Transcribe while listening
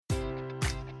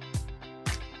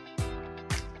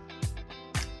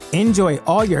Enjoy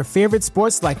all your favorite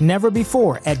sports like never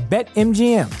before at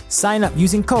BetMGM. Sign up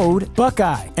using code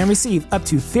Buckeye and receive up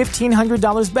to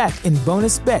 $1,500 back in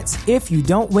bonus bets if you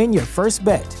don't win your first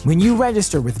bet. When you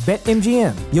register with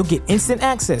BetMGM, you'll get instant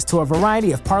access to a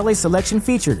variety of parlay selection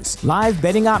features, live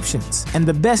betting options, and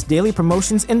the best daily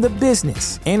promotions in the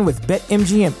business. And with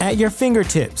BetMGM at your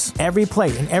fingertips, every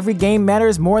play and every game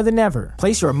matters more than ever.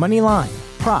 Place your money line,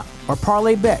 prop, or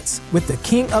parlay bets with the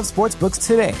king of sportsbooks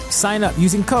today. Sign up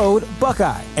using code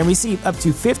Buckeye and receive up to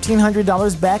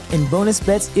 $1,500 back in bonus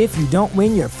bets if you don't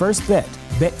win your first bet.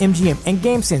 BetMGM and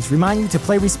GameSense remind you to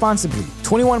play responsibly.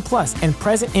 21 plus and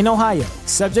present in Ohio,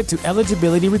 subject to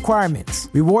eligibility requirements.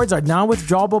 Rewards are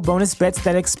non-withdrawable bonus bets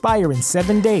that expire in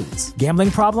 7 days. Gambling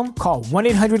problem? Call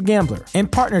 1-800-GAMBLER. In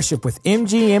partnership with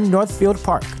MGM Northfield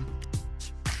Park.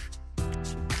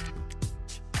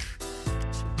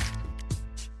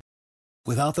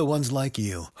 Without the ones like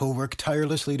you, who work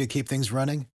tirelessly to keep things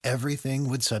running, everything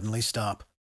would suddenly stop.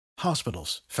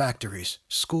 Hospitals, factories,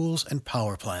 schools, and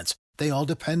power plants, they all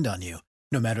depend on you.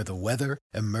 No matter the weather,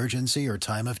 emergency, or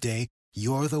time of day,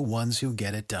 you're the ones who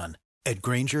get it done. At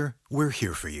Grainger, we're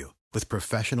here for you with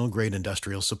professional-grade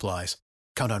industrial supplies.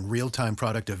 Count on real-time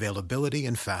product availability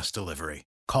and fast delivery.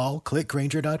 Call, click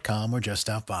Grainger.com, or just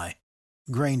stop by.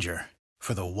 Grainger,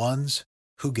 for the ones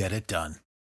who get it done.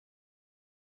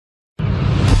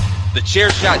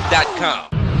 TheChairShot.com.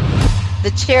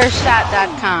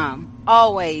 TheChairShot.com.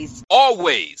 Always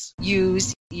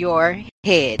use your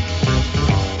head.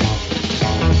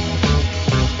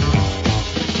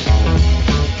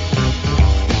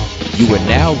 You are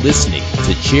now listening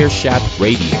to Chairshot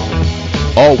Radio.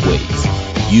 Always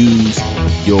use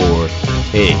your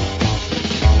head.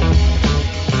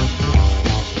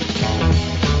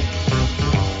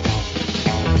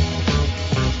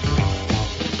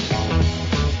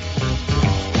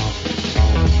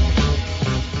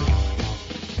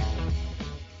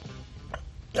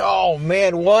 Oh,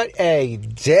 man, what a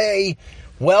day.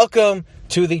 Welcome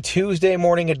to the Tuesday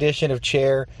morning edition of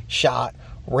Chair Shot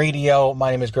Radio. My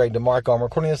name is Greg DeMarco. I'm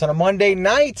recording this on a Monday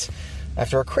night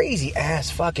after a crazy-ass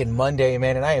fucking Monday,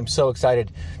 man, and I am so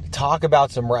excited to talk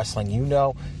about some wrestling. You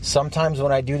know, sometimes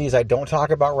when I do these, I don't talk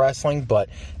about wrestling, but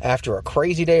after a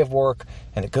crazy day of work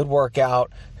and a good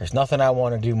workout, there's nothing I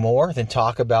want to do more than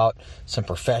talk about some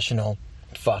professional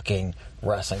fucking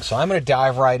wrestling. So I'm going to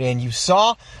dive right in. You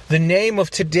saw the name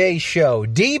of today's show,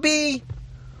 DB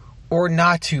or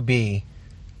not to be,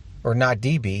 or not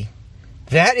DB.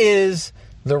 That is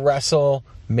the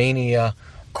WrestleMania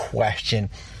question.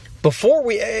 Before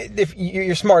we, if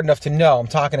you're smart enough to know, I'm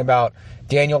talking about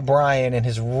Daniel Bryan and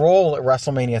his role at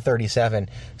WrestleMania 37,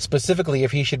 specifically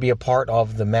if he should be a part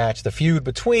of the match, the feud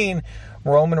between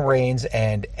Roman Reigns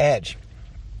and Edge.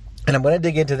 And I'm going to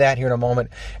dig into that here in a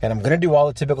moment, and I'm going to do all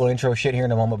the typical intro shit here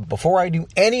in a moment. But before I do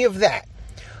any of that,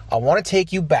 I want to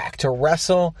take you back to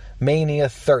WrestleMania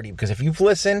 30, because if you've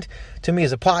listened to me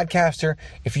as a podcaster,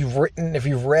 if you've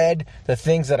read the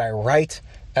things that I write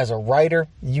as a writer,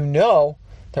 you know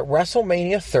that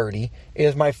WrestleMania 30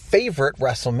 is my favorite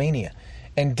WrestleMania.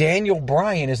 And Daniel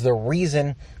Bryan is the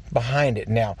reason behind it.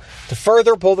 Now, to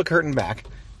further pull the curtain back,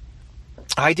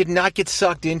 I did not get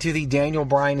sucked into the Daniel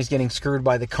Bryan is getting screwed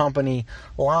by the company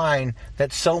line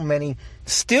that so many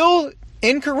still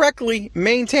incorrectly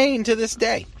maintain to this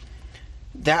day.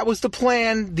 That was the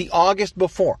plan the August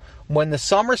before. When the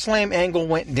SummerSlam angle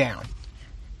went down,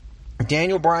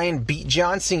 Daniel Bryan beat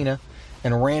John Cena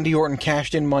and Randy Orton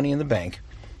cashed in Money in the Bank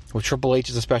with Triple H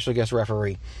as a special guest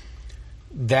referee.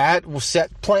 That will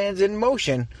set plans in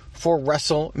motion for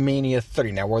WrestleMania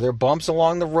 30. Now, were there bumps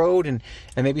along the road and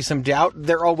maybe some doubt?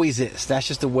 There always is. That's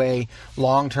just the way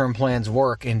long-term plans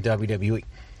work in WWE.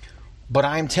 But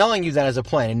I'm telling you that as a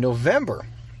plan. In November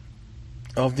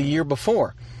of the year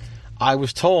before, I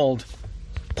was told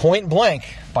point blank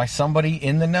by somebody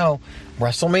in the know,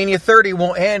 WrestleMania 30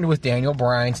 will end with Daniel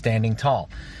Bryan standing tall.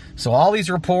 So all these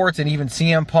reports and even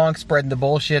CM Punk spreading the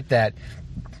bullshit that,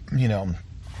 you know,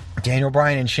 Daniel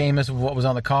Bryan and Sheamus, what was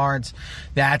on the cards,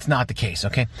 that's not the case,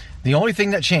 okay? The only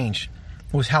thing that changed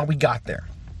was how we got there.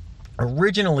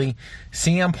 Originally,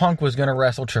 CM Punk was going to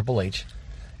wrestle Triple H,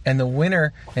 and the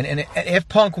winner, and if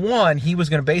Punk won, he was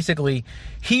going to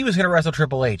wrestle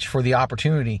Triple H for the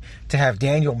opportunity to have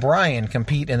Daniel Bryan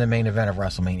compete in the main event of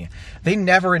WrestleMania. They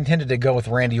never intended to go with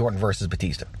Randy Orton versus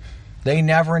Batista. They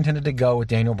never intended to go with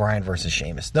Daniel Bryan versus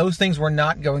Sheamus. Those things were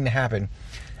not going to happen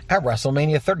at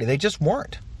WrestleMania 30. They just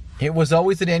weren't. It was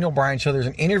always the Daniel Bryan show. There's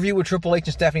an interview with Triple H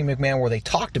and Stephanie McMahon where they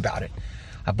talked about it.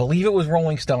 I believe it was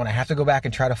Rolling Stone. I have to go back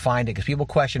and try to find it because people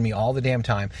question me all the damn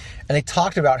time. And they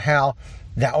talked about how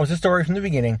That was the story from the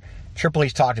beginning. Triple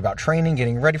H talked about training,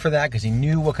 getting ready for that, because he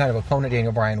knew what kind of opponent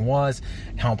Daniel Bryan was,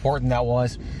 how important that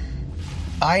was.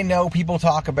 I know people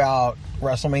talk about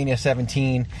WrestleMania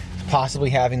 17 possibly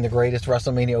having the greatest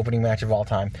WrestleMania opening match of all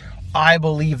time. I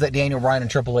believe that Daniel Bryan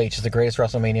and Triple H is the greatest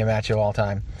WrestleMania match of all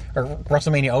time, or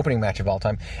WrestleMania opening match of all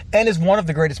time, and is one of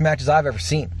the greatest matches I've ever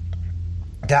seen.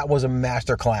 That was a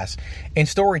masterclass in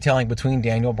storytelling between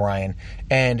Daniel Bryan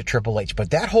and Triple H.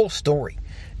 But that whole story,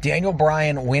 Daniel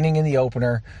Bryan winning in the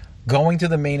opener, going to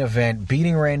the main event,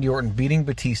 beating Randy Orton, beating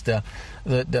Batista,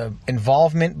 the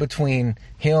involvement between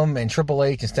him and Triple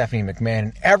H and Stephanie McMahon,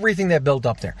 and everything that built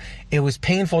up there. It was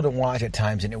painful to watch at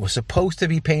times, and it was supposed to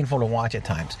be painful to watch at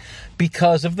times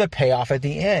because of the payoff at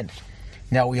the end.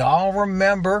 Now, we all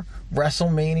remember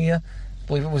WrestleMania, I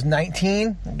believe it was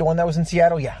 19, the one that was in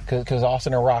Seattle? Yeah, because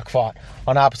Austin and Rock fought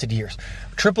on opposite years.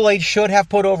 Triple H should have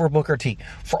put over Booker T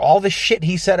for all the shit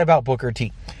he said about Booker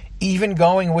T, even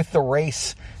going with the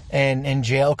race and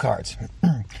jail cards.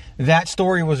 That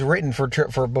story was written for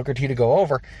Booker T to go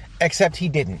over, except he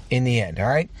didn't in the end, all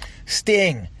right?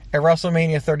 Sting at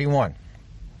WrestleMania 31.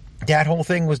 That whole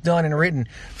thing was done and written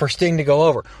for Sting to go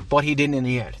over, but he didn't in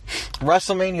the end.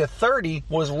 WrestleMania 30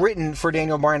 was written for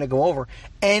Daniel Bryan to go over,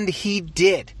 and he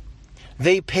did.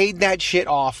 They paid that shit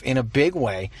off in a big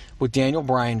way with Daniel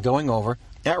Bryan going over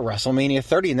at WrestleMania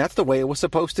 30, and that's the way it was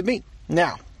supposed to be.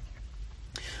 Now,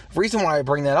 the reason why I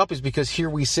bring that up is because here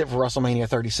we sit for WrestleMania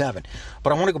 37.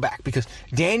 But I want to go back because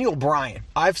Daniel Bryan,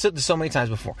 I've said this so many times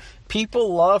before,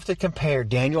 people love to compare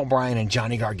Daniel Bryan and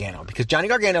Johnny Gargano because Johnny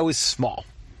Gargano is small.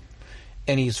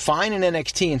 And he's fine in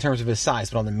NXT in terms of his size,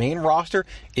 but on the main roster,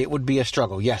 it would be a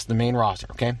struggle. Yes, the main roster,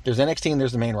 okay? There's NXT and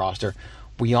there's the main roster.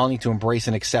 We all need to embrace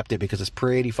and accept it because it's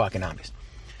pretty fucking obvious.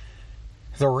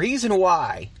 The reason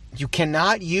why you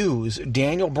cannot use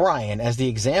Daniel Bryan as the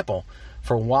example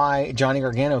for why Johnny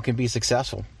Gargano can be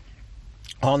successful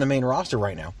on the main roster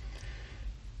right now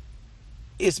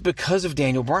is because of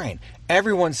Daniel Bryan.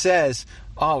 Everyone says,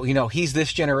 oh, he's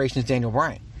this generation's Daniel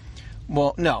Bryan.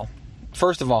 Well, no.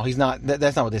 First of all, he's not.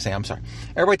 That's not what they say. I'm sorry.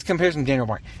 Everybody compares him to Daniel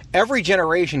Bryan. Every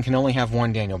generation can only have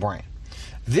one Daniel Bryan.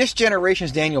 This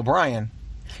generation's Daniel Bryan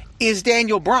is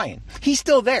Daniel Bryan. He's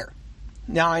still there.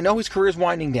 Now, I know his career is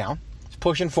winding down. He's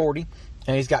pushing 40,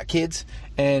 and he's got kids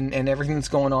and everything that's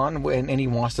going on, and he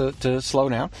wants to slow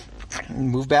down,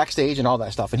 move backstage, and all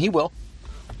that stuff. And he will.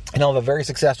 And he'll have a very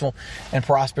successful and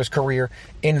prosperous career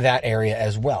in that area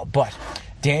as well. But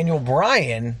Daniel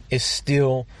Bryan is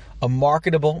still a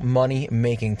marketable,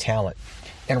 money-making talent.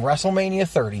 And WrestleMania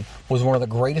 30 was one of the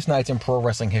greatest nights in pro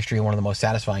wrestling history and one of the most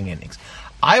satisfying endings.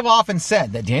 I've often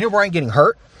said that Daniel Bryan getting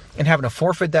hurt and having to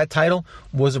forfeit that title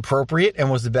was appropriate and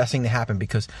was the best thing to happen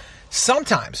because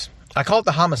sometimes, I call it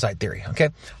the homicide theory, okay?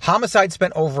 Homicide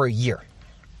spent over a year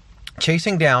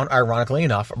chasing down, ironically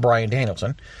enough, Bryan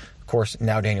Danielson, of course,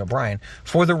 now Daniel Bryan,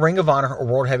 for the Ring of Honor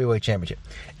World Heavyweight Championship.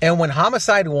 And when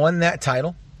Homicide won that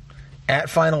title, at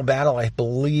Final Battle, I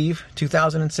believe,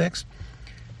 2006,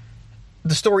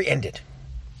 the story ended.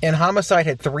 And Homicide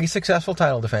had 3 successful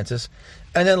title defenses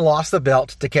and then lost the belt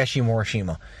to Takeshi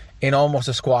Morishima in almost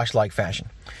a squash-like fashion.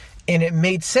 And it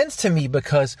made sense to me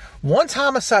because once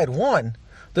Homicide won,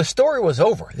 the story was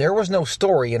over. There was no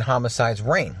story in Homicide's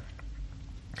reign.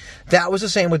 That was the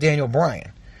same with Daniel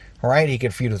Bryan. Right? He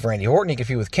could feud with Randy Orton. He could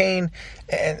feud with Kane.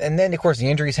 And then, of course,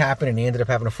 the injuries happened, and he ended up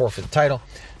having to forfeit the title.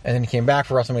 And then he came back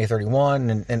for WrestleMania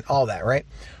 31 and all that, right?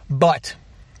 But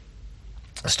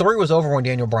the story was over when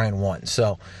Daniel Bryan won.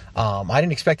 So I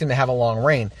didn't expect him to have a long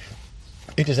reign.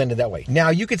 It just ended that way. Now,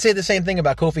 you could say the same thing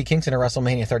about Kofi Kingston at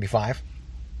WrestleMania 35.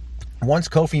 Once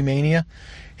Kofi Mania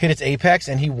hit its apex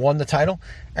and he won the title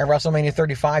at WrestleMania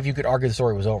 35, you could argue the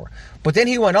story was over. But then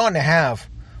he went on to have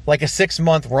like a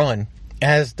 6-month run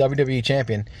as WWE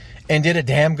champion and did a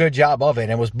damn good job of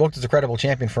it and was booked as a credible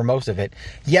champion for most of it.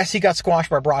 Yes, he got squashed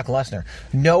by Brock Lesnar.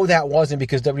 No, that wasn't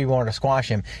because WWE wanted to squash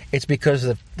him. It's because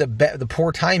of the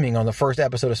poor timing on the first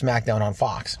episode of SmackDown on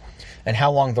Fox and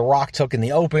how long The Rock took in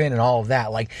the open and all of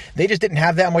that. Like, they just didn't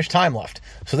have that much time left.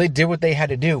 So they did what they had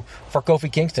to do for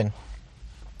Kofi Kingston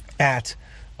at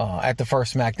the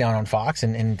first SmackDown on Fox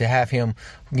and to have him,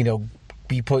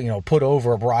 be put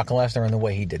over Brock Lesnar in the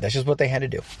way he did. That's just what they had to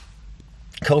do.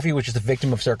 Kofi was just a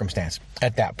victim of circumstance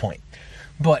at that point.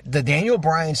 But the Daniel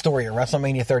Bryan story at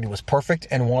WrestleMania 30 was perfect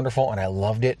and wonderful, and I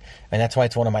loved it, and that's why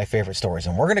it's one of my favorite stories.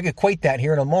 And we're going to equate that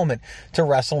here in a moment to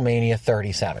WrestleMania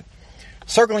 37.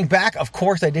 Circling back, of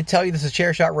course, I did tell you this is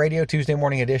Chairshot Radio, Tuesday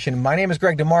morning edition. My name is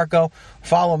Greg DeMarco.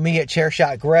 Follow me at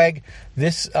Chairshot Greg.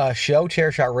 This show,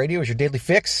 Chairshot Radio, is your daily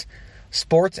fix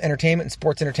sports, entertainment, and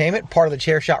sports entertainment, part of the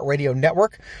Chairshot Radio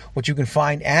Network, which you can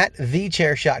find at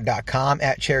thechairshot.com,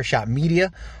 at Chairshot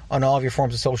Media, on all of your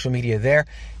forms of social media there.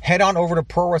 Head on over to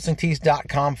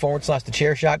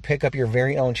prowrestlingtees.com/thechairshot. Pick up your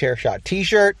very own Chairshot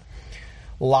t-shirt.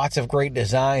 Lots of great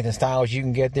designs and styles you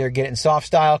can get there. Get it in soft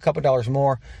style, a couple dollars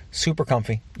more. Super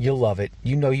comfy. You'll love it.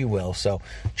 You know you will. So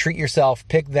treat yourself.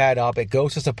 Pick that up. It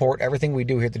goes to support everything we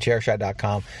do here at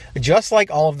thechairshot.com. Just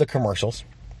like all of the commercials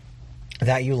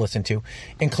that you listen to,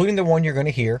 including the one you're going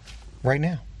to hear right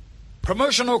now.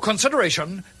 Promotional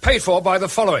consideration paid for by the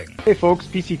following. Hey folks,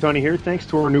 PC Tony here. Thanks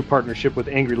to our new partnership with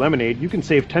Angry Lemonade, you can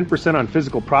save 10% on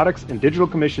physical products and digital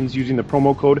commissions using the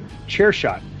promo code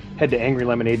ChairShot. Head to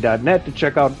angrylemonade.net to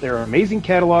check out their amazing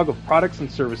catalog of products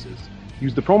and services.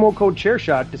 Use the promo code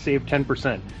ChairShot to save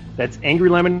 10%. That's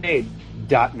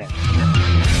angrylemonade.net.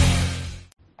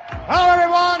 Hello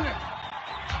everyone!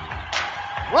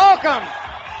 Welcome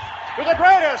to the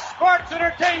greatest sports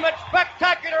entertainment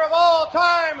spectacular of all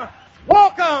time!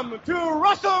 Welcome to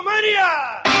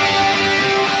WrestleMania!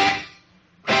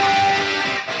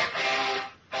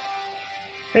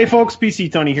 Hey folks,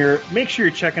 PC Tony here. Make sure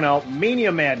you're checking out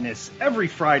Mania Madness every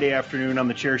Friday afternoon on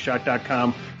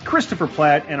thechairshot.com. Christopher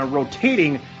Platt and a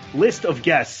rotating list of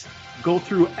guests go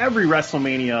through every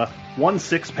WrestleMania, one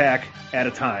six-pack at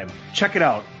a time. Check it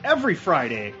out every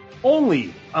Friday,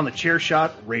 only on the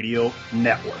Chairshot Radio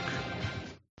Network.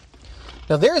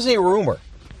 Now there's a rumor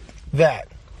that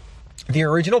the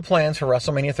original plans for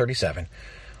WrestleMania 37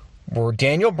 were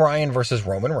Daniel Bryan versus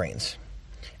Roman Reigns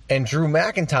and Drew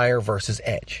McIntyre versus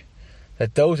Edge.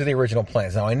 That those are the original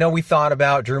plans. Now, I know we thought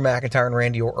about Drew McIntyre and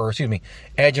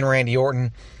Edge and Randy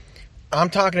Orton. I'm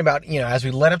talking about, as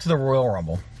we led up to the Royal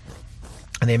Rumble,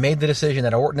 and they made the decision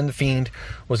that Orton and The Fiend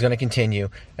was going to continue,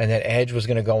 and that Edge was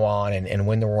going to go on and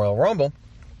win the Royal Rumble,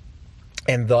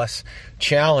 and thus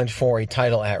challenge for a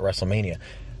title at WrestleMania.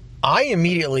 I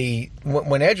immediately,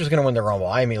 when Edge was going to win the Rumble,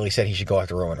 I immediately said he should go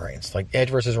after Roman Reigns. Like, Edge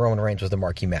versus Roman Reigns was the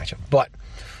marquee matchup. But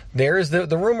there is the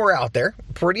rumor out there,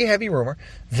 pretty heavy rumor,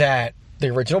 that the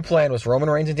original plan was Roman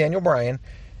Reigns and Daniel Bryan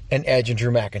and Edge and Drew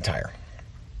McIntyre.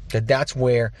 That's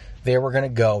where they were going to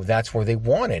go. That's where they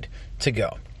wanted to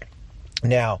go.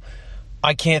 Now,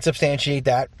 I can't substantiate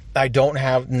that. I don't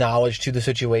have knowledge to the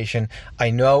situation. I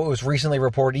know it was recently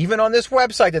reported, even on this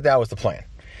website, that was the plan.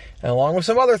 And along with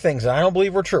some other things that I don't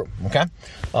believe were true. Okay?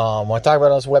 When I talk about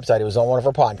it on this website, it was on one of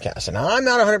our podcasts. And I'm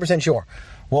not 100% sure.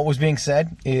 What was being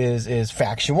said is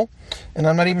factual, and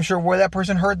I'm not even sure where that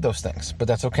person heard those things, but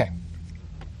that's okay.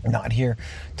 Not here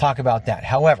to talk about that.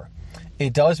 However,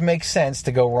 it does make sense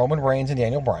to go Roman Reigns and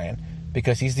Daniel Bryan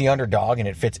because he's the underdog, and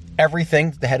it fits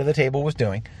everything the head of the table was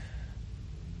doing.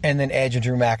 And then Edge and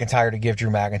Drew McIntyre to give Drew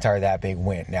McIntyre that big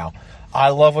win. Now, I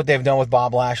love what they've done with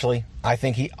Bob Lashley. I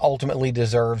think he ultimately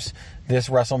deserves this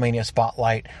WrestleMania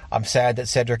spotlight. I'm sad that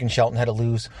Cedric and Shelton had to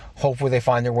lose. Hopefully they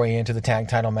find their way into the tag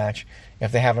title match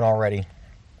if they haven't already,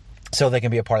 so they can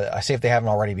be a part of it. I say if they haven't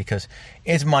already because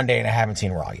it's Monday and I haven't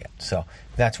seen Raw yet. So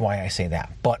that's why I say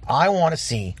that. But I want to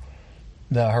see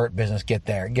the Hurt Business get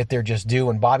their just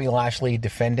due. And Bobby Lashley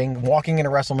walking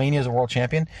into WrestleMania as a world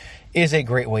champion is a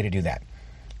great way to do that.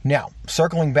 Now,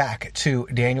 circling back to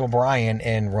Daniel Bryan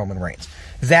and Roman Reigns.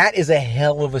 That is a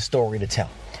hell of a story to tell.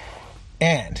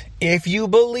 And if you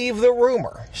believe the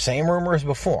rumor, same rumor as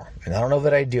before, and I don't know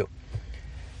that I do,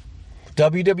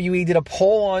 WWE did a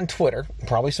poll on Twitter,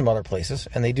 probably some other places,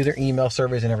 and they do their email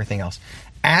surveys and everything else,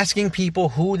 asking people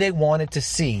who they wanted to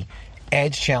see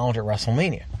Edge challenge at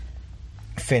WrestleMania.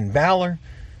 Finn Balor,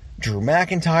 Drew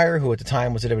McIntyre, who at the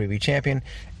time was the WWE champion,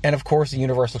 and of course the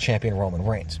Universal Champion Roman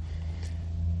Reigns.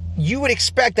 You would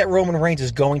expect that Roman Reigns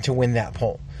is going to win that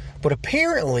poll. But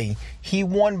apparently, he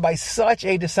won by such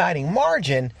a deciding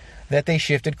margin that they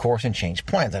shifted course and changed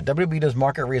plans. Now, WWE does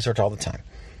market research all the time.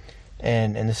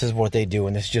 And this is what they do.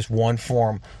 And this is just one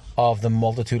form of the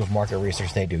multitude of market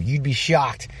research they do. You'd be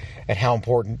shocked at how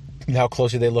important, how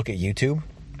closely they look at YouTube.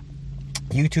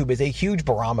 YouTube is a huge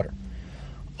barometer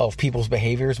of people's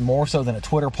behaviors, more so than a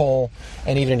Twitter poll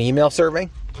and even an email survey.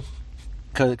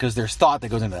 Because there's thought that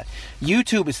goes into that.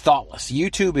 YouTube is thoughtless.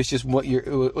 YouTube is just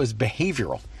it was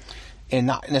behavioral and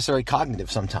not necessarily cognitive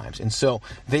sometimes. And so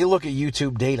they look at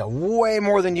YouTube data way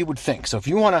more than you would think. So if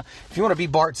you want to be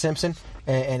Bart Simpson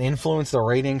and influence the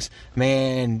ratings,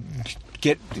 man,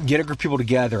 get a group of people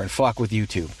together and fuck with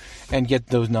YouTube and get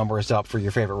those numbers up for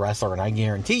your favorite wrestler. And I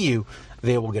guarantee you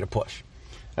they will get a push.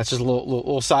 That's just a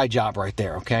little side job right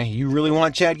there. Okay, you really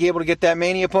want Chad Gable to get that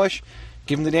Mania push?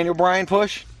 Give him the Daniel Bryan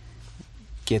push.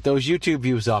 Get those YouTube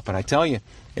views up, and I tell you,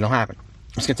 it'll happen.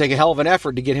 It's going to take a hell of an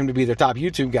effort to get him to be their top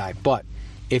YouTube guy, but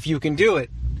if you can do it,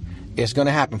 it's going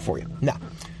to happen for you. Now,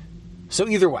 so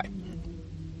either way,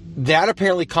 That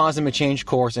apparently caused them to change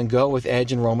course and go with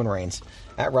Edge and Roman Reigns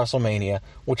at WrestleMania,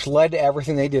 which led to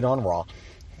everything they did on Raw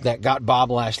that got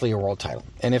Bob Lashley a world title.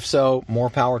 And if so, more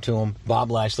power to him. Bob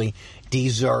Lashley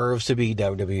deserves to be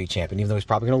WWE champion, even though he's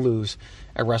probably going to lose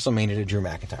at WrestleMania to Drew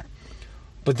McIntyre.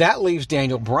 But that leaves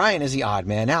Daniel Bryan as the odd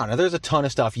man out. Now, there's a ton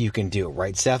of stuff you can do,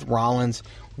 right? Seth Rollins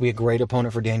would be a great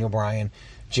opponent for Daniel Bryan.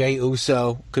 Jey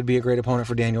Uso could be a great opponent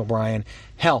for Daniel Bryan.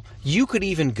 Hell, you could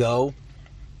even go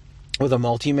with a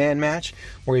multi-man match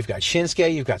where you've got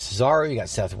Shinsuke, you've got Cesaro, you've got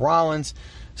Seth Rollins.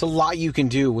 There's a lot you can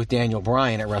do with Daniel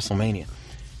Bryan at WrestleMania.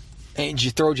 And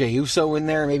you throw Jey Uso in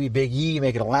there, maybe Big E,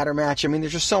 make it a ladder match. I mean,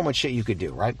 there's just so much shit you could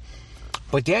do, right?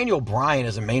 But Daniel Bryan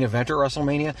as a main eventer at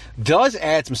WrestleMania does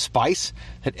add some spice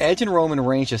that Edge and Roman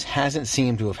Reigns just hasn't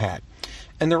seemed to have had.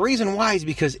 And the reason why is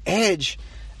because Edge,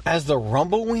 as the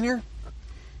Rumble winner,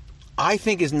 I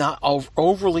think is not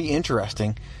overly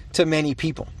interesting to many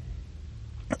people.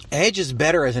 Edge is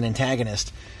better as an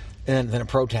antagonist than a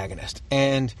protagonist.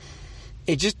 And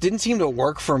it just didn't seem to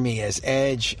work for me as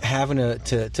Edge having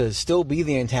to still be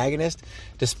the antagonist,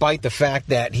 despite the fact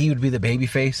that he would be the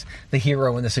babyface, the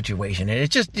hero in the situation. And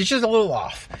it's just a little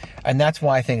off. And that's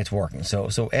why I think it's working.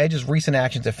 So Edge's recent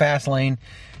actions at Fastlane,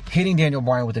 hitting Daniel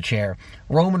Bryan with a chair.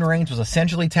 Roman Reigns was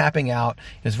essentially tapping out.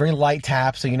 It was very light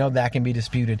tap, so you know that can be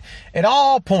disputed. It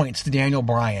all points to Daniel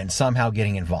Bryan somehow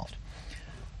getting involved.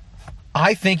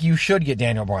 I think you should get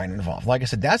Daniel Bryan involved. Like I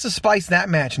said, that's the spice that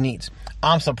match needs.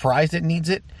 I'm surprised it needs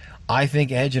it. I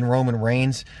think Edge and Roman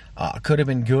Reigns could have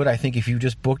been good. I think if you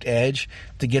just booked Edge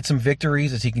to get some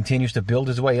victories as he continues to build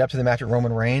his way up to the match with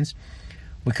Roman Reigns,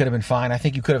 we could have been fine. I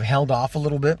think you could have held off a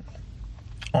little bit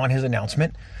on his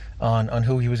announcement on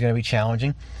who he was going to be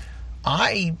challenging.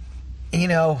 I'll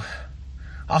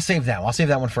save that one. I'll save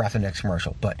that one for after the next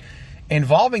commercial. But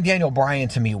involving Daniel Bryan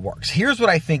to me works. Here's what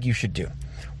I think you should do.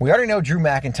 We already know Drew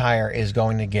McIntyre is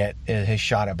going to get his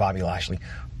shot at Bobby Lashley,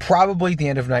 probably at the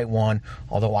end of night one,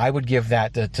 although I would give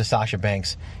that to Sasha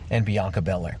Banks and Bianca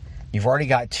Belair. You've already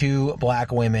got two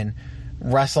black women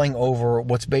wrestling over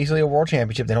what's basically a world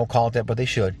championship. They don't call it that, but they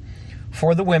should,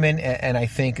 for the women, and I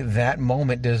think that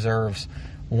moment deserves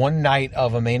one night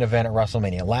of a main event at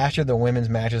WrestleMania. Last year, the women's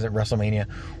matches at WrestleMania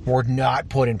were not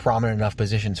put in prominent enough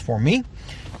positions for me,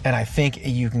 and I think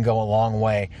you can go a long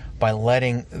way by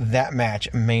letting that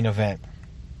match main event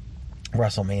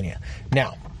WrestleMania.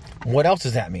 Now, what else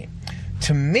does that mean?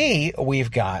 To me,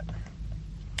 we've got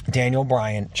Daniel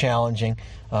Bryan challenging,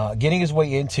 getting his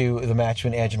way into the match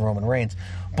between Edge and Roman Reigns,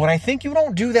 but I think you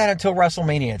don't do that until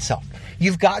WrestleMania itself.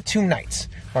 You've got 2 nights.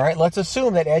 All right, let's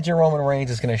assume that Edge and Roman Reigns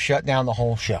is going to shut down the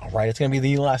whole show, right? It's going to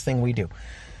be the last thing we do.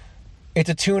 It's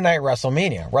a 2-night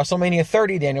WrestleMania. WrestleMania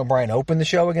 30, Daniel Bryan opened the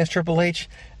show against Triple H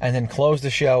and then closed the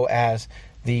show as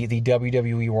the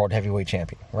WWE World Heavyweight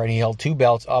Champion, right? He held 2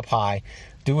 belts up high,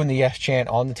 doing the yes chant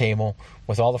on the table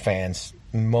with all the fans,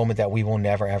 a moment that we will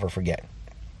never, ever forget.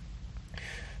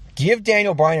 Give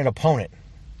Daniel Bryan an opponent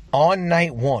on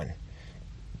night 1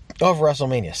 of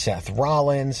WrestleMania. Seth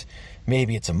Rollins.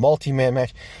 Maybe it's a multi-man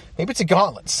match. Maybe it's a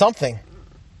gauntlet. Something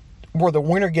where the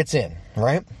winner gets in,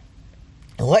 right?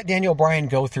 Let Daniel Bryan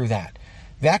go through that.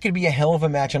 That could be a hell of a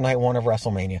match on night 1 of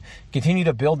WrestleMania. Continue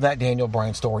to build that Daniel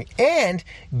Bryan story and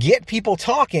get people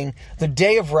talking the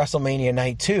day of WrestleMania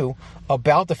night 2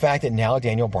 about the fact that now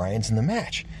Daniel Bryan's in the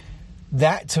match.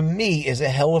 That, to me, is a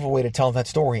hell of a way to tell that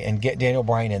story and get Daniel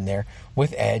Bryan in there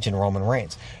with Edge and Roman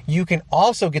Reigns. You can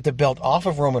also get the belt off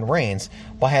of Roman Reigns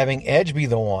by having Edge be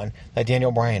the one that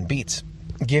Daniel Bryan beats,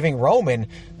 giving Roman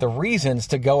the reasons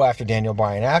to go after Daniel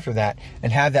Bryan after that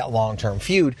and have that long-term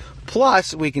feud.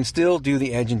 Plus, we can still do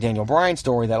the Edge and Daniel Bryan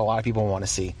story that a lot of people want to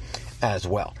see as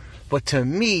well. But to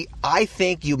me, I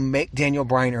think you make Daniel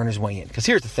Bryan earn his way in. Because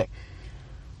here's the thing.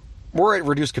 We're at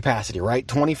reduced capacity, right?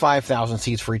 25,000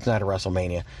 seats for each night of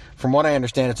WrestleMania. From what I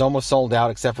understand, it's almost sold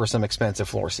out except for some expensive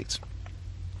floor seats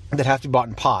that have to be bought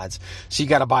in pods. So you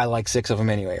got to buy like 6 of them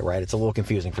anyway, right? It's a little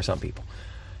confusing for some people.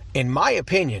 In my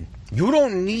opinion, you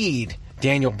don't need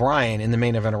Daniel Bryan in the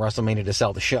main event of WrestleMania to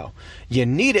sell the show. You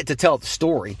need it to tell the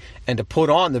story and to put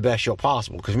on the best show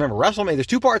possible. Because remember, WrestleMania, there's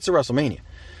 2 parts to WrestleMania.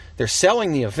 There's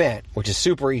selling the event, which is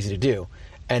super easy to do.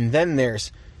 And then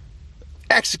there's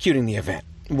executing the event,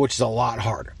 which is a lot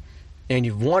harder. And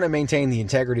you want to maintain the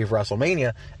integrity of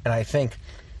WrestleMania, and I think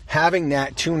having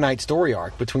that 2-night story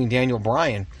arc between Daniel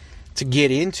Bryan to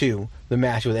get into the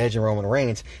match with Edge and Roman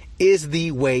Reigns is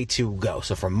the way to go.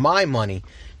 So for my money,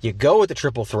 you go with the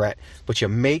triple threat, but you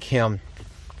make him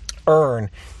earn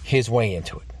his way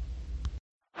into it.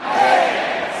 8,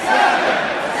 7,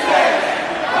 6,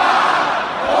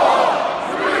 5,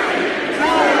 4, 3, 2,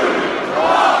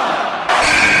 1.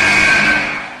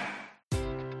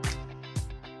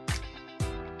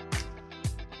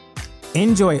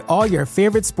 Enjoy all your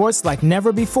favorite sports like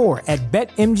never before at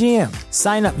BetMGM.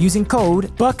 Sign up using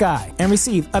code Buckeye and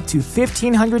receive up to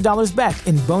 $1,500 back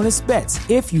in bonus bets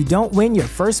if you don't win your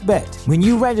first bet. When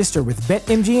you register with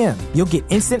BetMGM, you'll get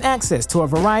instant access to a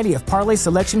variety of parlay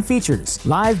selection features,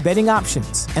 live betting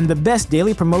options, and the best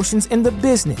daily promotions in the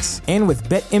business. And with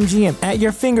BetMGM at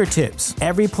your fingertips,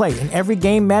 every play and every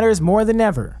game matters more than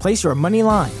ever. Place your money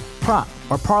line, prop,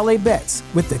 or parlay bets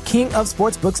with the king of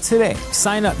sportsbooks today.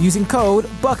 Sign up using code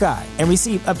Buckeye and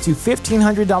receive up to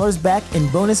 $1,500 back in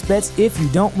bonus bets if you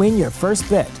don't win your first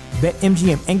bet.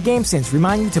 BetMGM and GameSense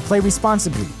remind you to play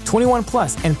responsibly. 21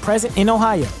 plus and present in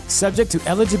Ohio, subject to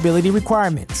eligibility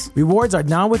requirements. Rewards are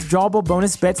non-withdrawable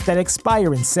bonus bets that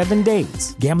expire in 7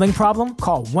 days. Gambling problem?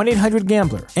 Call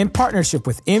 1-800-GAMBLER in partnership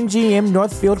with MGM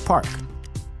Northfield Park.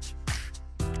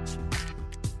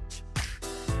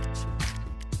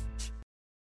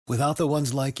 Without the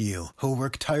ones like you, who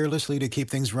work tirelessly to keep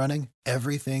things running,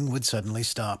 everything would suddenly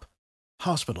stop.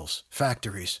 Hospitals,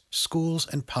 factories, schools,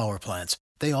 and power plants,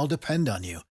 they all depend on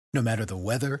you. No matter the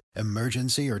weather,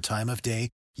 emergency, or time of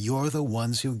day, you're the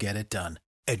ones who get it done.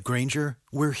 At Grainger,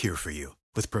 we're here for you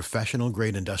with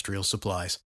professional-grade industrial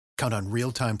supplies. Count on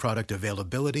real-time product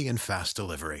availability and fast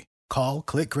delivery. Call,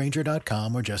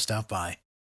 clickgrainger.com, or just stop by.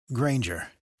 Grainger,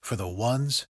 for the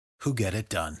ones who get it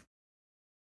done.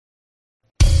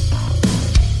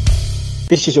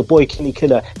 This is your boy Kenny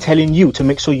Killer telling you to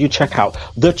make sure you check out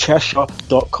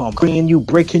thechairshot.com, bringing you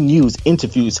breaking news,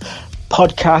 interviews,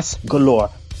 podcasts galore,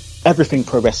 everything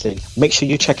pro wrestling. Make sure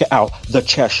you check it out,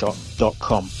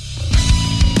 thechairshot.com.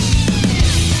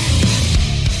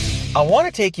 I want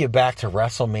to take you back to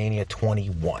WrestleMania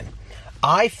 21.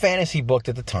 I fantasy booked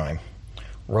at the time,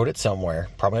 wrote it somewhere,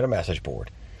 probably on a message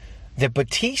board, that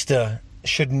Batista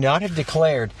should not have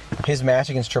declared his match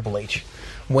against Triple H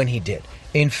when he did.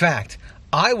 In fact,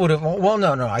 I would have... Well,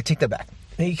 no, I take that back.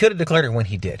 He could have declared it when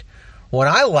he did. What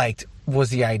I liked was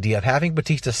the idea of having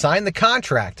Batista sign the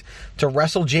contract to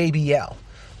wrestle JBL,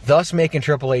 thus making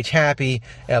Triple H happy,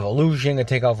 Evolution, and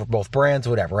take over both brands,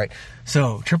 whatever, right?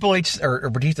 So Triple H or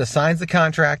Batista signs the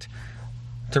contract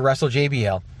to wrestle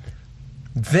JBL,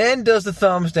 then does the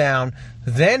thumbs down,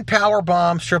 then power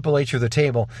bombs Triple H through the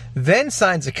table, then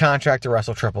signs a contract to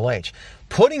wrestle Triple H,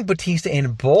 putting Batista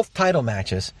in both title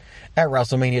matches at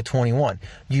WrestleMania 21.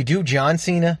 You do John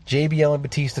Cena, JBL, and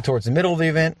Batista towards the middle of the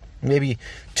event, maybe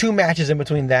 2 matches in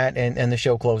between that and the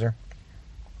show closer.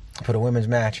 Put a women's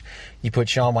match, you put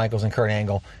Shawn Michaels and Kurt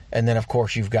Angle, and then of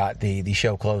course you've got the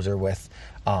show closer with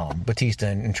Batista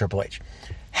and Triple H.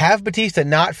 Have Batista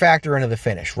not factor into the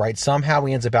finish, right? Somehow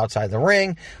he ends up outside the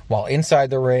ring, while inside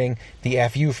the ring, the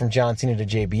FU from John Cena to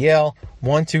JBL.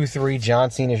 1, 2, 3,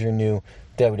 John Cena is your new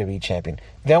WWE champion.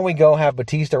 Then we go have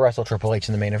Batista wrestle Triple H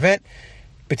in the main event.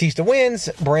 Batista wins,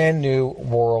 brand new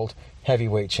world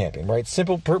heavyweight champion, right?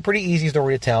 Simple, pretty easy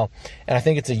story to tell, and I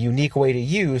think it's a unique way to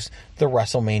use the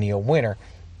WrestleMania winner,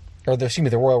 or the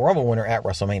Royal Rumble winner at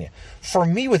WrestleMania. For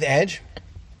me with Edge,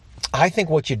 I think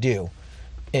what you do,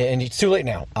 and it's too late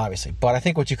now, obviously, but I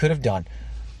think what you could have done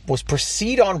was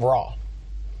proceed on Raw,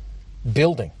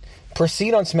 building.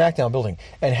 Proceed on SmackDown, building.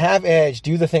 And have Edge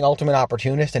do the thing Ultimate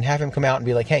Opportunist and have him come out and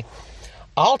be like, hey,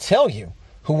 I'll tell you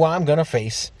who I'm going to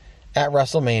face at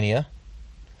WrestleMania.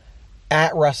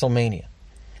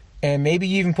 And maybe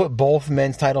you even put both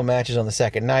men's title matches on the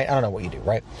second night. I don't know what you do,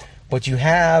 right? But you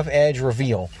have Edge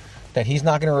reveal that he's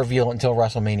not going to reveal until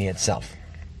WrestleMania itself.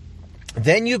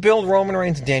 Then you build Roman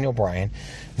Reigns and Daniel Bryan.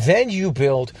 Then you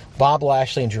build Bob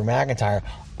Lashley and Drew McIntyre,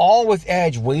 all with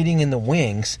Edge waiting in the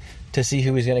wings to see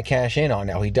who he's going to cash in on.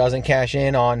 Now, he doesn't cash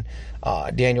in on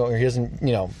Daniel, or he doesn't,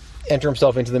 enter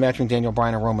himself into the match between Daniel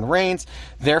Bryan and Roman Reigns.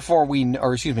 Therefore,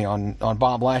 on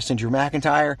Bob Lashley and Drew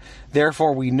McIntyre.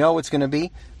 Therefore, we know it's going to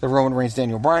be the Roman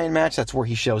Reigns-Daniel Bryan match. That's where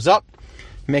he shows up,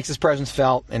 makes his presence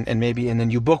felt, and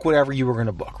then you book whatever you were going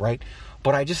to book, right?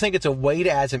 But I just think it's a way to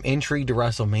add some intrigue to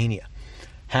WrestleMania.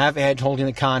 Have Edge holding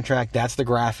the contract. That's the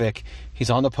graphic. He's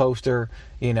on the poster,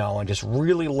 and just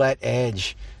really let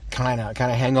Edge kind of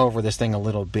hang over this thing a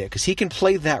little bit, because he can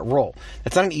play that role.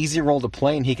 That's not an easy role to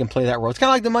play, and he can play that role. It's kind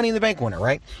of like the Money in the Bank winner,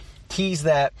 right? Tease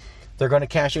that they're going to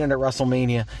cash in at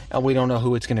WrestleMania, and we don't know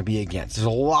who it's going to be against. There's a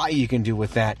lot you can do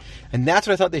with that, and that's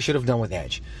what I thought they should have done with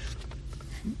Edge.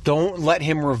 Don't let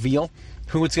him reveal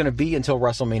who it's going to be until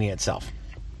WrestleMania itself.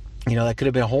 That could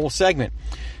have been a whole segment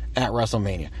at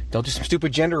WrestleMania. Don't do some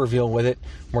stupid gender reveal with it,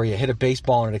 where you hit a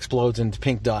baseball and it explodes into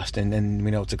pink dust, and then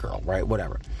we know it's a girl, right?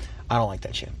 Whatever. I don't like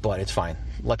that shit, but it's fine.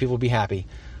 Let people be happy.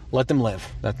 Let them live.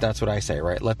 That's what I say,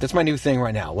 right? That's my new thing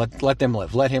right now. Let them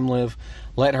live. Let him live.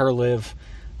 Let her live.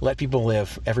 Let people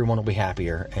live. Everyone will be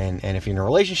happier. And if you're in a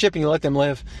relationship and you let them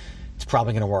live, it's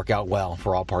probably going to work out well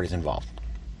for all parties involved.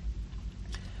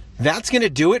 That's going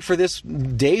to do it for this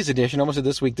day's edition, almost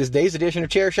this day's edition of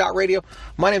Chair Shot Radio.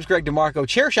 My name's Greg DeMarco.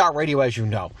 Chair Shot Radio, as you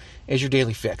know, is your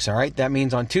daily fix, all right? That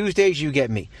means on Tuesdays, you get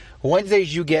me.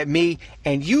 Wednesdays, you get me,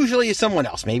 and usually it's someone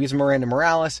else. Maybe it's Miranda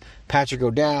Morales, Patrick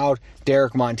O'Dowd,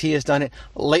 Derek Montia's done it.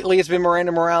 Lately, it's been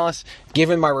Miranda Morales.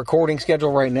 Given my recording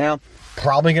schedule right now,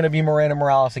 probably going to be Miranda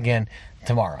Morales again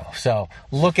tomorrow. So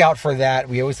look out for that.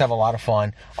 We always have a lot of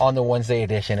fun on the Wednesday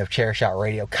edition of Chair Shot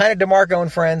Radio. Kind of DeMarco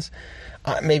and friends.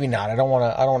 Maybe not. I don't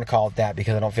want to call it that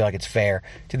because I don't feel like it's fair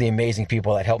to the amazing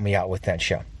people that helped me out with that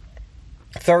show.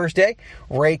 Thursday,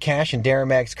 Ray Cash and Darren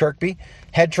Mags Kirkby.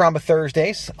 Head Trauma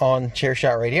Thursdays on Chair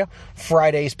Shot Radio.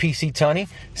 Fridays, PC Tunney.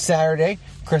 Saturday,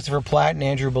 Christopher Platt and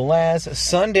Andrew Belaz.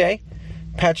 Sunday,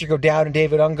 Patrick O'Dowd and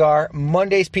David Ungar.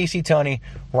 Mondays, PC Tunney.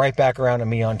 Right back around to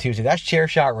me on Tuesday. That's Chair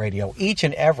Shot Radio each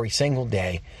and every single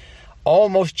day.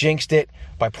 Almost jinxed it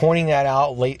by pointing that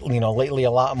out lately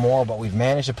a lot more, but we've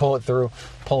managed to pull it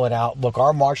out. Look,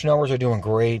 our March numbers are doing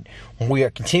great. We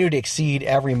are continuing to exceed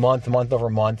every month over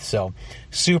month, so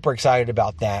super excited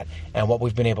about that and what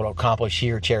we've been able to accomplish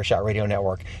here at Chair Shot Radio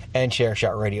Network and Chair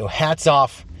Shot Radio. Hats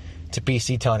off to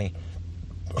PC Tunney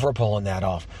for pulling that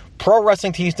off.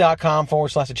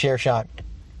 ProWrestlingTees.com/chairshot.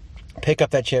 Pick up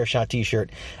that Chairshot t-shirt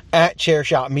at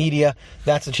Chairshot Media.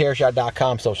 That's the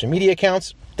Chairshot.com social media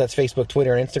accounts. That's Facebook,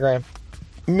 Twitter, and Instagram.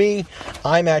 Me,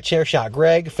 I'm at Chairshot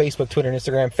Greg, Facebook, Twitter, and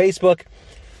Instagram. Facebook,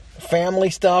 family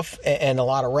stuff and a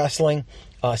lot of wrestling,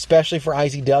 especially for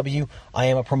IZW. I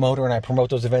am a promoter, and I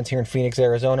promote those events here in Phoenix,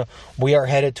 Arizona. We are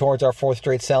headed towards our 4th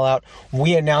straight sellout.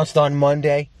 We announced on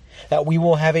Monday that we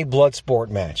will have a blood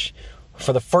sport match.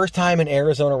 For the first time in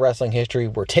Arizona wrestling history,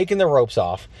 we're taking the ropes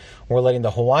off. We're letting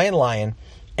the Hawaiian Lion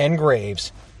and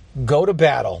Graves go to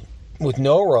battle with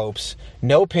no ropes,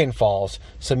 no pinfalls,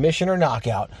 submission or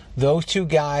knockout. Those two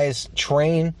guys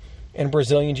train in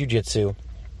Brazilian Jiu-Jitsu.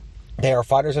 They are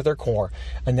fighters at their core,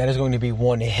 and that is going to be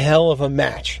one hell of a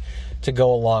match to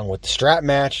go along with the strap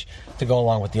match, to go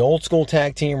along with the old school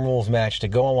tag team rules match, to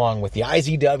go along with the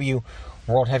IZW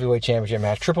World Heavyweight Championship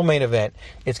match, triple main event.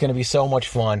 It's going to be so much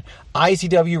fun.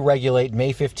 IZW Regulate,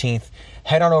 May 15th.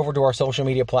 Head on over to our social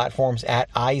media platforms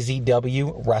at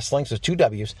IZW Wrestling. So 2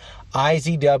 W's.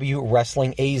 IZW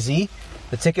Wrestling AZ.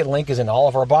 The ticket link is in all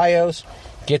of our bios.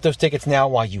 Get those tickets now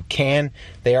while you can.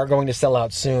 They are going to sell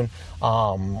out soon.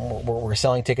 We're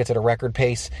selling tickets at a record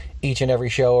pace each and every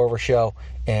show over show.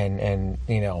 And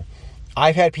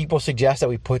I've had people suggest that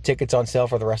we put tickets on sale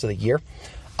for the rest of the year.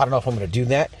 I don't know if I'm going to do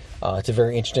that. It's a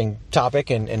very interesting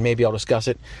topic, and maybe I'll discuss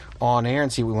it on air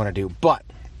and see what we want to do. But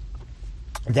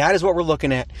that is what we're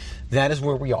looking at. That is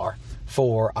where we are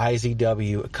for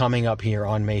IZW coming up here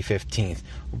on May 15th.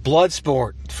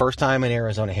 Bloodsport, first time in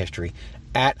Arizona history,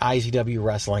 at IZW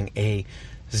Wrestling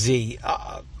AZ.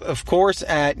 Of course,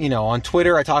 on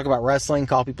Twitter, I talk about wrestling,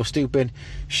 call people stupid,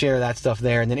 share that stuff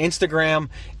there. And then Instagram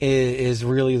is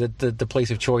really the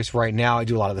place of choice right now. I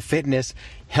do a lot of the fitness,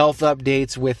 health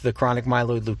updates with the chronic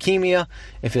myeloid leukemia.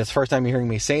 If it's the first time you're hearing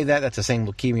me say that, that's the same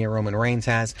leukemia Roman Reigns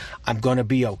has. I'm going to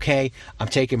be okay. I'm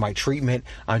taking my treatment.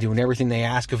 I'm doing everything they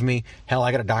ask of me. Hell,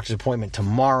 I got a doctor's appointment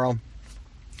tomorrow.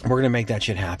 We're going to make that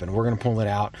shit happen. We're going to pull it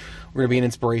out. We're going to be an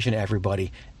inspiration to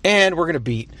everybody. And we're going to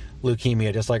beat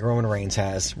leukemia just like Roman Reigns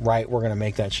has, right? We're going to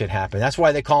make that shit happen. That's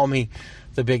why they call me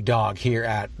the big dog here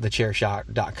at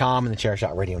thechairshot.com and the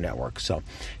Chairshot Radio Network. So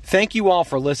thank you all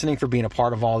for listening, for being a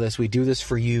part of all this. We do this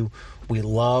for you. We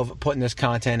love putting this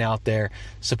content out there,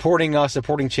 supporting us,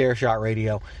 supporting Chairshot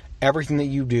Radio. Everything that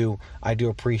you do, I do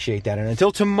appreciate that. And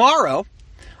until tomorrow,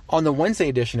 on the Wednesday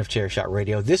edition of Chairshot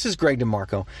Radio, this is Greg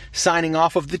DeMarco signing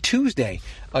off of the Tuesday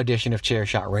edition of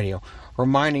Chairshot Radio,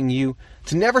 reminding you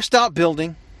to never stop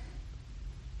building,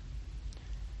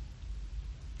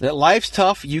 that life's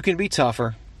tough, you can be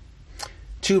tougher,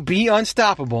 to be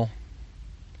unstoppable,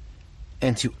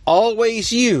 and to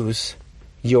always use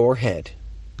your head.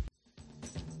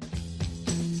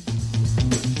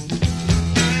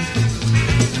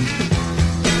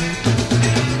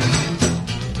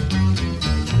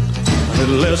 A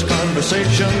little less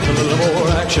conversation, a little more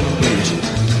action, please.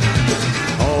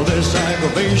 All this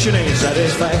aggravation ain't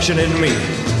satisfaction in me.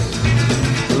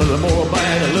 A little more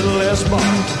bite, a little less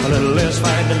bark, a little less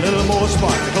fight, a little more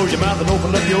spark. Close your mouth and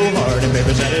open up your heart, and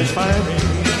baby, satisfy me.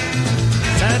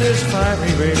 Satisfy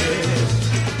me, baby.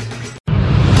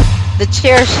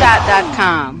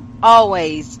 TheChairShot.com.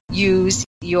 Always use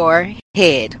your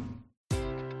head.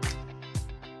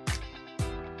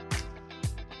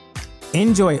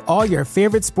 Enjoy all your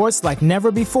favorite sports like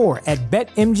never before at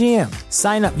BetMGM.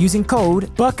 Sign up using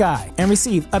code Buckeye and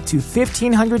receive up to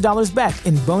 $1,500 back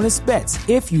in bonus bets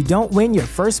if you don't win your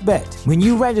first bet. When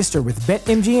you register with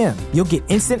BetMGM, you'll get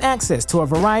instant access to a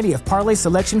variety of parlay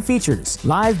selection features,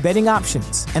 live betting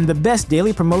options, and the best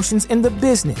daily promotions in the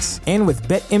business. And with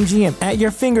BetMGM at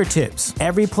your fingertips,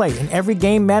 every play and every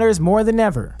game matters more than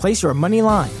ever. Place your money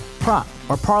line, prop,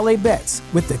 or parlay bets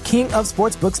with the king of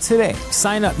sportsbooks today.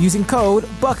 Sign up using code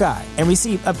Buckeye and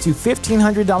receive up to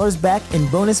 $1,500 back in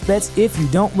bonus bets if you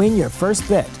don't win your first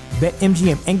bet.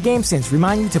 BetMGM and GameSense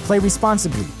remind you to play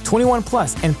responsibly. 21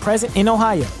 plus and present in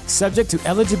Ohio, subject to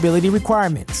eligibility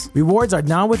requirements. Rewards are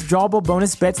non-withdrawable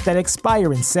bonus bets that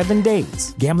expire in 7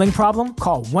 days. Gambling problem?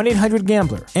 Call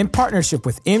 1-800-GAMBLER. In partnership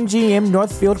with MGM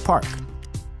Northfield Park.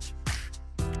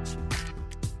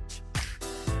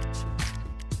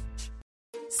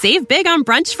 Save big on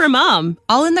brunch for mom,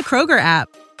 all in the Kroger app.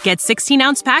 Get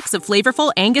 16-ounce packs of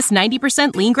flavorful Angus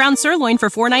 90% lean ground sirloin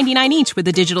for $4.99 each with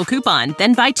a digital coupon.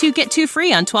 Then buy 2, get 2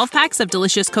 free on 12 packs of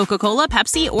delicious Coca-Cola,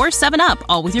 Pepsi, or 7-Up,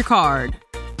 all with your card.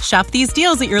 Shop these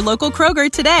deals at your local Kroger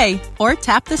today, or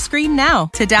tap the screen now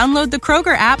to download the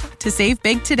Kroger app to save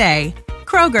big today.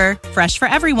 Kroger, fresh for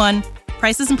everyone.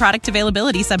 Prices and product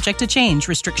availability subject to change.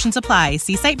 Restrictions apply.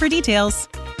 See site for details.